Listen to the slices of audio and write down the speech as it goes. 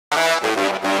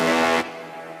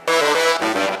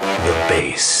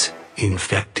race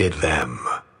infected them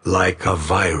like a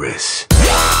virus.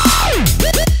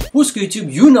 What's good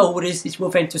YouTube? You know what it is. It's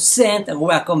FemtioCent and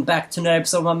welcome back to another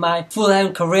episode of my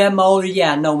Fulham Career Mode.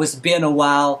 Yeah, I know it's been a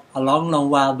while, a long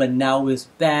while, but now it's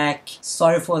back.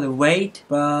 Sorry for the wait,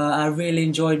 but I really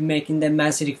enjoyed making the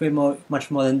Man City Career Mode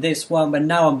much more than this one, but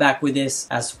now I'm back with this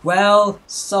as well.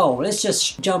 So let's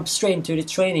just jump straight into the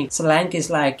training. Solanke is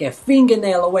like a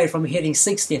fingernail away from hitting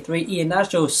 63.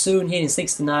 Iheanacho soon hitting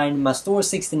 69. Mastor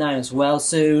 69 as well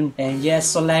soon. And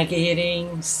yes, Solanke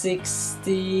hitting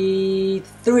 63.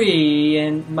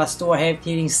 And Mastor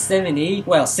hitting 70,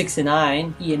 well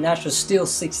 69, Iheanacho still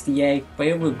 68, but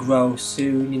it will grow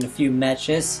soon in a few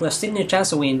matches. We're still in the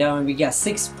transfer window and we got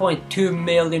 6.2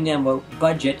 million in our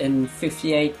budget and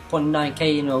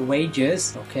 58.9k in our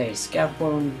wages. Okay,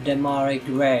 Scapon Demare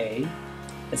Gray.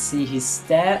 Let's see his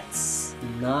stats.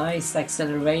 Nice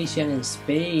acceleration and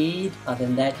speed. Other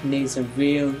than that, he needs a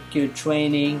real good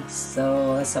training.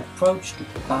 So let's approach the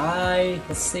buy.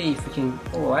 Let's see if we can.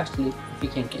 Oh, actually, if we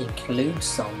can include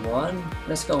someone.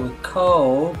 Let's go with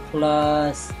Cole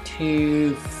plus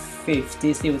 250.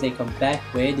 See what they come back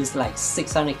with. It's like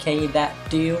 600k that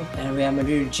deal. And Real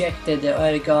Madrid rejected the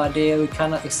Odegaard deal. We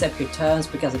cannot accept your terms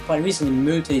because he probably recently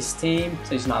moved to his team,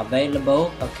 so he's not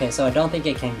available. Okay, so I don't think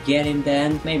I can get him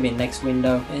then. Maybe next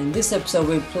window. In this episode,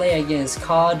 we'll play against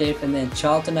Cardiff and then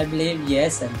Charlton, I believe.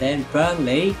 Yes, and then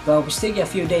Burnley. But we still get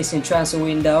a few days in transfer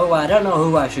window. I don't know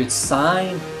who I should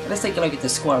sign. Let's take a look at the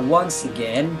squad once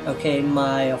again. Okay,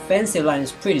 my offensive line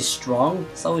is pretty strong.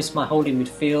 So is my holding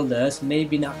midfielders.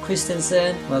 Maybe not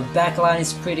Christensen. My back line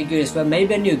is pretty good as well.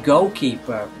 Maybe a new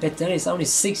goalkeeper. But then it's only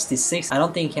 66. I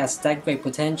don't think he has that great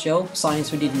potential.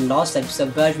 Signings we didn't last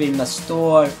episode. Bergvin,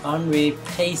 Mastor, Henry,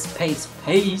 Pace,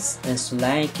 and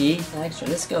Solanke.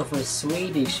 Actually, let's go for a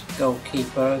Swedish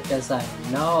goalkeeper because I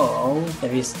know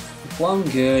there is one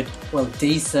good, well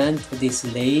decent for this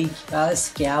league. Let's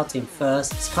scout him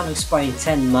first. It's kind of expiring in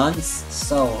 10 months,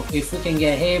 so if we can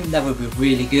get him, that would be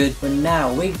really good. But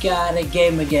now we got a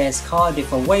game against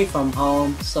Cardiff away from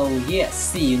home, so yeah,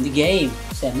 see you in the game.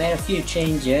 So I made a few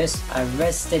changes. I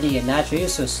rested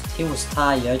Iheanacho, he was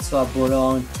tired, so I brought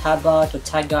on Taggart, I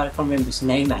can't remember his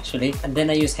name actually. And then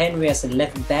I used Henry as a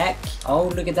left back. Oh,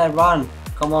 look at that run.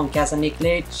 Come on,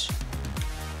 Kasaniklic.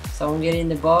 Someone get in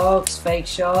the box, fake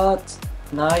shot.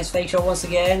 Nice fake shot once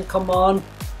again, come on.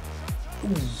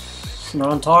 Not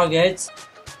on target.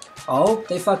 Oh,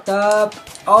 they fucked up.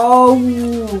 Oh,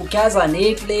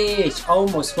 Kasaniklic.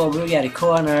 Almost scored really at the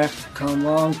corner. Come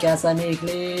on,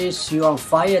 Kasaniklic. You're on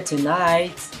fire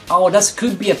tonight. Oh, that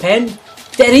could be a pen.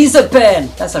 That is a pen!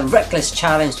 That's a reckless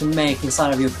challenge to make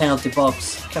inside of your penalty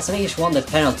box. Kasaniklic won the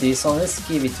penalty, so let's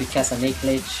give it to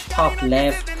Kasaniklic. Top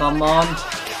left, come on.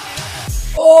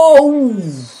 Oh!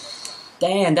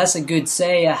 Damn, that's a good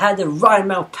save. I had the right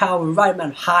amount of power, right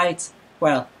amount of height.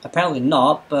 Well, apparently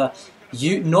not, but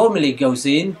you normally goes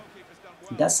in.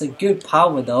 That's a good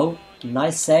power though.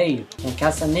 Nice save. And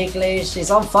Kasaniklic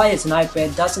is on fire tonight,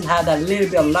 but doesn't have that little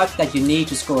bit of luck that you need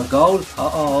to score a goal.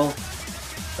 Uh-oh.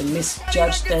 I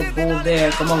misjudged that ball there.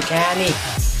 Come on, Canny.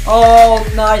 Oh,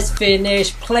 nice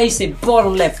finish. Place it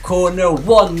bottom left corner.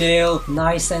 1-0.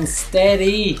 Nice and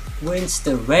steady. Wins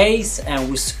the race. And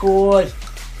we scored.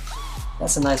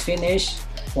 That's a nice finish.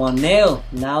 1-0.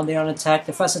 Now they're on attack.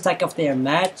 The first attack of their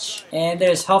match. And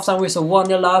there's halftime whistle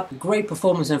 1-0 up. Great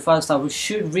performance in the first half. We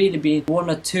should really be 1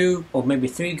 or 2 or maybe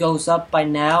 3 goals up by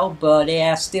now. But they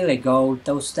have still a goal.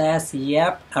 Those stats,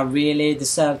 yep, I really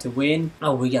deserve to win.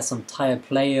 Oh, we got some tired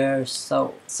players.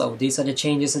 So these are the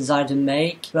changes I decided to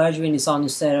make. Bergvin is on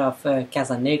instead of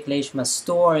Kasaniklic.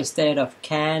 Mastor instead of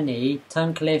Canny.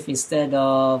 Tunnicliffe instead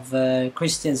of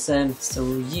Christensen. So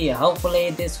yeah,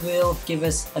 hopefully this will give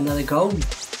us another goal.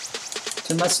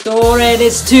 To Mastor, and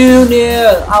it's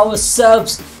 2-0. Our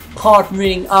subs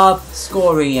partnering up,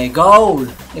 scoring a goal.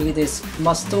 Look at this.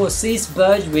 Mastor sees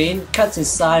Bergvin, cuts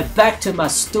inside, back to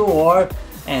Mastor,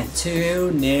 and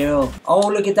 2-0. Oh,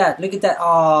 look at that. Look at that.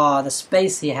 Oh, the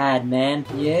space he had, man.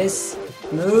 Yes.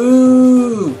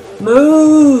 Move.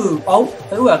 Move. Oh,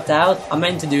 it worked out. I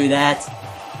meant to do that.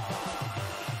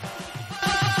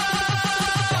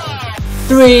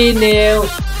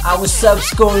 3-0. Our sub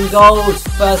scoring goals,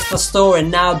 first for Store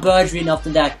and now Bergvin after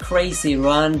that crazy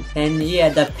run. And yeah,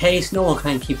 the pace, no one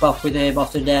can keep up with him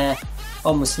after that.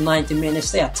 almost 90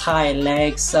 minutes. They are tired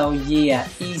legs, so yeah,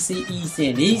 easy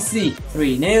and easy.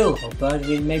 3-0. Oh, but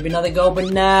maybe another goal,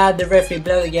 but nah, the referee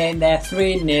blew the game there.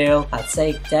 3-0. I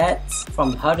take that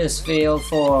from Huddersfield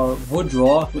for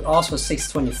Woodrow. We also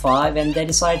 6.25, and they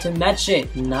decided to match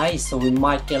it. Nice, so we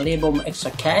might get a little more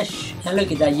extra cash. And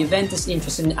look at that, Juventus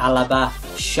interested in Alaba.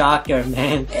 Shocker,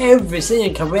 man. Every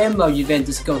single career mode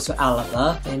Juventus goes to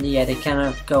Alaba. And yeah, they kind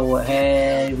of go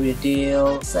ahead with a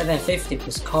deal. 750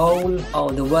 plus Cole. Oh,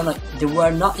 they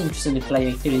were not interested in playing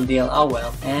including deal. Oh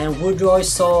well. And Woodrow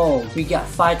is sold. We got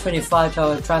 525 to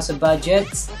our transfer budget.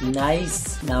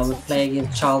 Nice. Now we play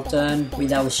against Charlton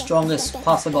with our strongest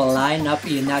possible lineup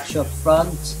in actual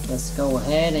front. Let's go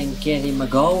ahead and get him a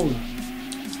goal.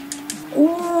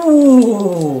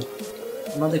 Ooh!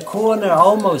 Another corner,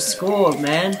 almost scored,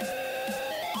 man.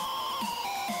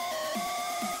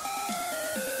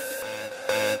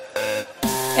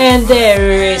 And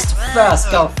there is the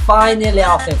first goal. Finally,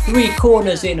 after 3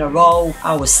 corners in a row,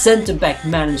 our centre back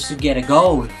managed to get a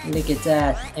goal. Look at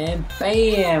that. And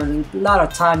bam! A lot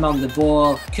of time on the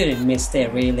ball. Couldn't miss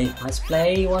there, really. Nice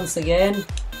play once again.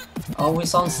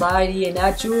 Always onside here,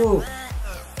 Nacho.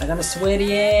 I'm gonna sweat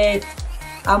it.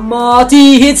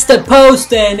 Amati hits the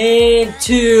post and in.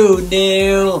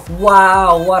 2-0.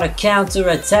 Wow, what a counter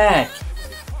attack.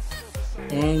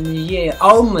 And yeah,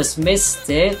 almost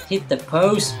missed it. Hit the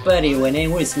post, but he went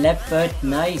in with his left foot.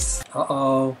 Nice.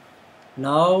 Uh-oh.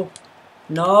 No.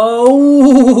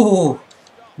 No!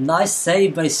 Nice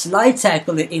save, but he slide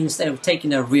tackled it instead of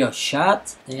taking a real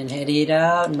shot. And head it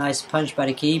out. Nice punch by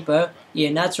the keeper. Yeah,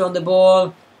 Nacho on the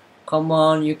ball. Come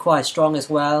on, you're quite strong as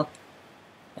well.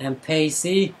 And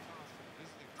pacey.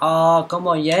 Oh, come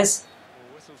on, yes.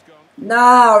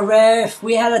 Nah, ref,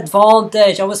 we had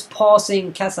advantage. I was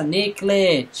passing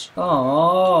Kasaniklic.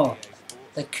 Oh,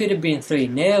 that could have been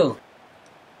 3-0.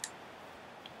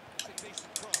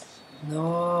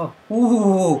 No.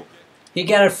 Ooh, he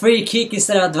got a free kick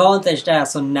instead of advantage there.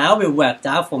 So now it worked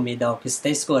out for me though, because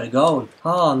they scored a goal.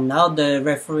 Oh, now the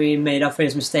referee made up for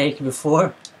his mistake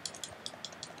before.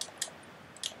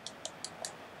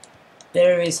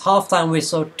 There is halftime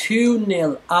whistle,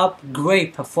 2-0 up.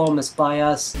 Great performance by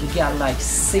us. We got like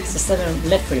 6 or 7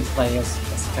 left-footed players.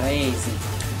 That's crazy.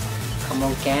 Come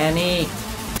on, Kenny.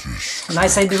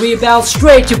 Nice side the rebound,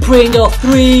 straight to Pringle.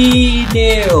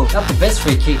 3-0. Not the best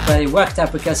free kick, but it worked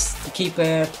out because the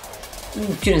keeper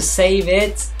couldn't save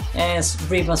it. And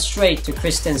rebound straight to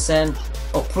Christensen.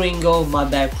 Or Pringle, my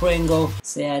bad, Pringle.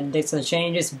 So yeah, did some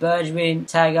changes. Bergwijn,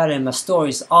 Taggart, and Mastor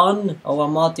is on.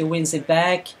 Owamati wins it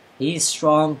back. He's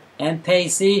strong and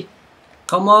pacey.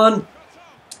 Come on.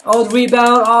 Oh, the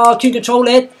rebound. Oh, can control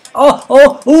it.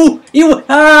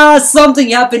 Something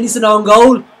happened. It's an own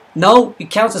goal. No, it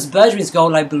counts as Bergwijn's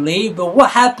goal, I believe. But what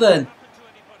happened?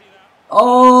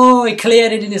 Oh, he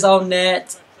cleared it in his own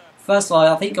net. First of all,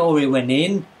 I think it already went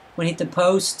in when he hit the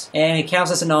post. And it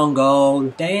counts as an own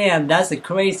goal. Damn, that's a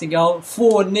crazy goal.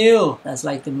 4-0. That's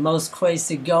like the most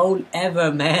crazy goal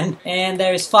ever, man. And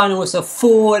there is final whistle,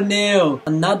 4-0.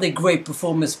 Another great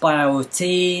performance by our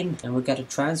team. And we got a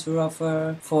transfer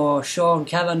offer for Sean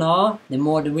Kavanagh. They're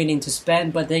more than willing to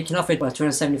spend, but they can offer it for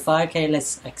 275k.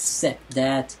 Let's accept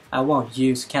that. I won't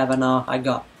use Kavanagh. I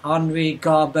got Henry,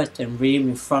 Garbett and Ream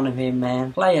in front of him,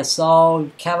 man. Player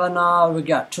sold. Kavanagh, we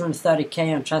got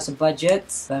 230k on transfer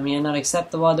budget. I mean, not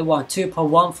acceptable. They want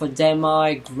 2.1 for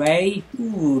Demi Gray.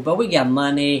 Ooh, but we got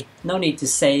money. No need to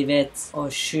save it.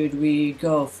 Or should we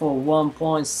go for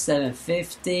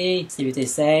 1.750? See what they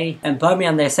say. And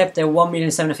Birmingham, they accepted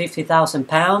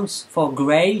 £1,750,000 for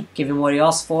Gray. Give him what he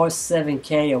asked for,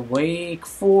 7k a week,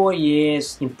 4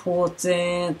 years.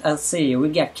 Important. Let's see, we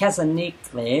got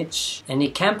Kasaniklic. And he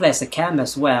can play as a cam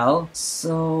as well.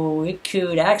 So it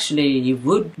could actually, he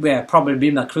would probably be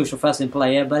my crucial first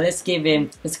player. But let's give him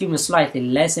a slightly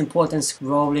less important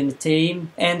role in the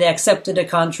team. And they accepted the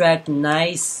contract.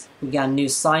 Nice. We got a new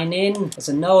sign-in.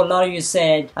 So I know a lot of you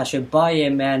said I should buy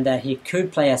him and that he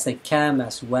could play as a cam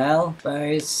as well. But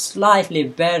it's slightly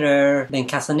better than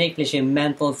Kasaniklic in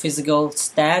mental, physical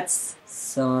stats.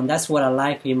 So that's what I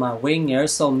like in my winger.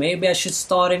 So maybe I should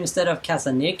start him instead of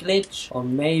Kasaniklic. Or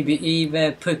maybe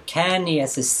even put Kenny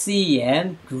as a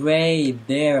CM. Gray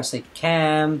there as a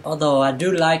cam. Although I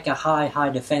do like a high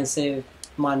defensive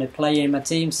minded player in my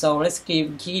team, so let's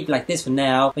keep like this for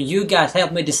now. But you guys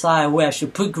help me decide where I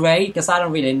should put Gray, because I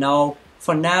don't really know.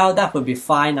 For now, that would be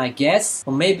fine, I guess.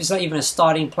 Or maybe it's not even a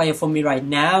starting player for me right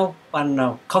now. I don't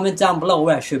know. Comment down below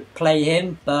where I should play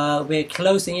him. But we're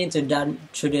closing into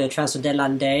the transfer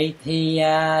deadline day. He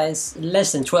has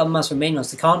less than 12 months remaining on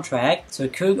the contract, so he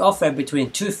could offer between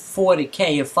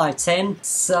 240k or 510.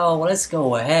 So let's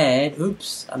go ahead.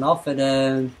 Oops, and offer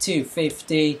them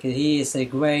 250 because he is a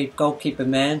great goalkeeper,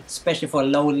 man, especially for a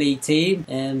low league team.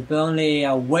 And Burnley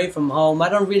away from home. I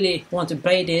don't really want to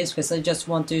play this because I just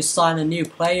want to sign a new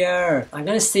player. I'm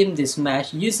gonna sim this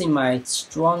match using my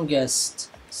strongest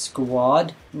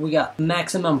squad. We got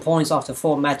maximum points after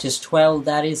 4 matches, 12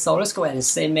 that is, so let's go ahead and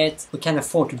sim it. We can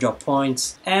afford to drop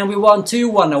points. And we won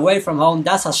 2-1 away from home.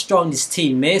 That's how strong this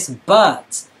team is,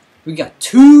 but we got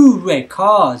 2 red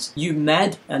cards. You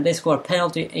mad? And they scored a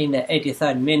penalty in the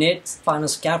 83rd minute. Final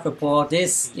scout report.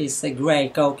 This is a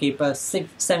great goalkeeper.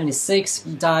 76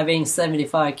 diving,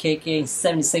 75 kicking,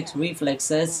 76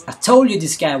 reflexes. I told you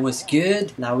this guy was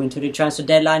good. Now into the transfer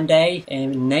deadline day.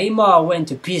 And Neymar went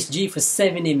to PSG for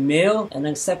 70 mil.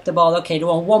 Unacceptable. Okay, they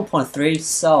won 1.3.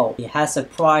 So he has a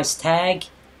price tag.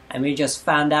 And we just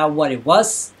found out what it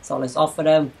was. So let's offer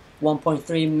them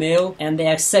 1.3 mil, and they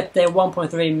accept their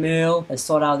 1.3 mil. Let's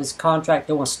sort out this contract.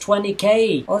 It was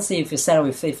 20k. Let's see if you settle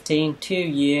with 15. 2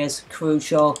 years,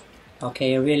 crucial.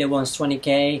 Okay, he really wants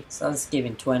 20k, so let's give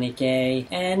him 20k.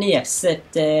 And he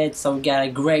accepted, so we got a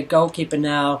great goalkeeper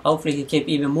now. Hopefully he can keep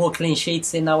even more clean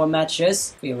sheets in our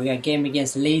matches. Okay, we got a game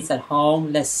against Leeds at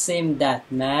home. Let's sim that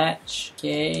match.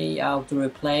 Okay, out to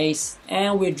replace.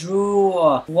 And we drew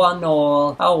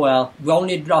 1-1. Oh well, we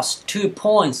only lost 2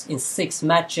 points in 6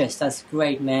 matches. That's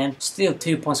great, man. Still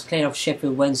 2 points clear of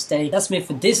Sheffield Wednesday. That's me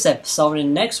for this episode. In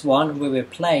the next one, we will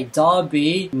play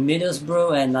Derby,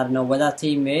 Middlesbrough, and I don't know what that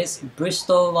team is.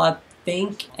 Bristol, I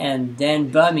think, and then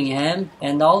Birmingham.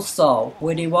 And also,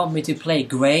 would you want me to play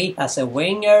Gray as a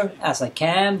winger, as a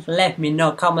cam? Let me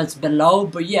know comments below.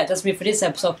 But yeah, that's me for this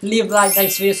episode. Leave a like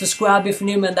this video, subscribe if you're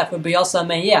new, man, that would be awesome.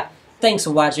 And yeah, thanks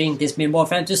for watching. This has been more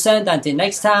FemtioCent. Until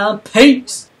next time,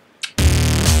 peace!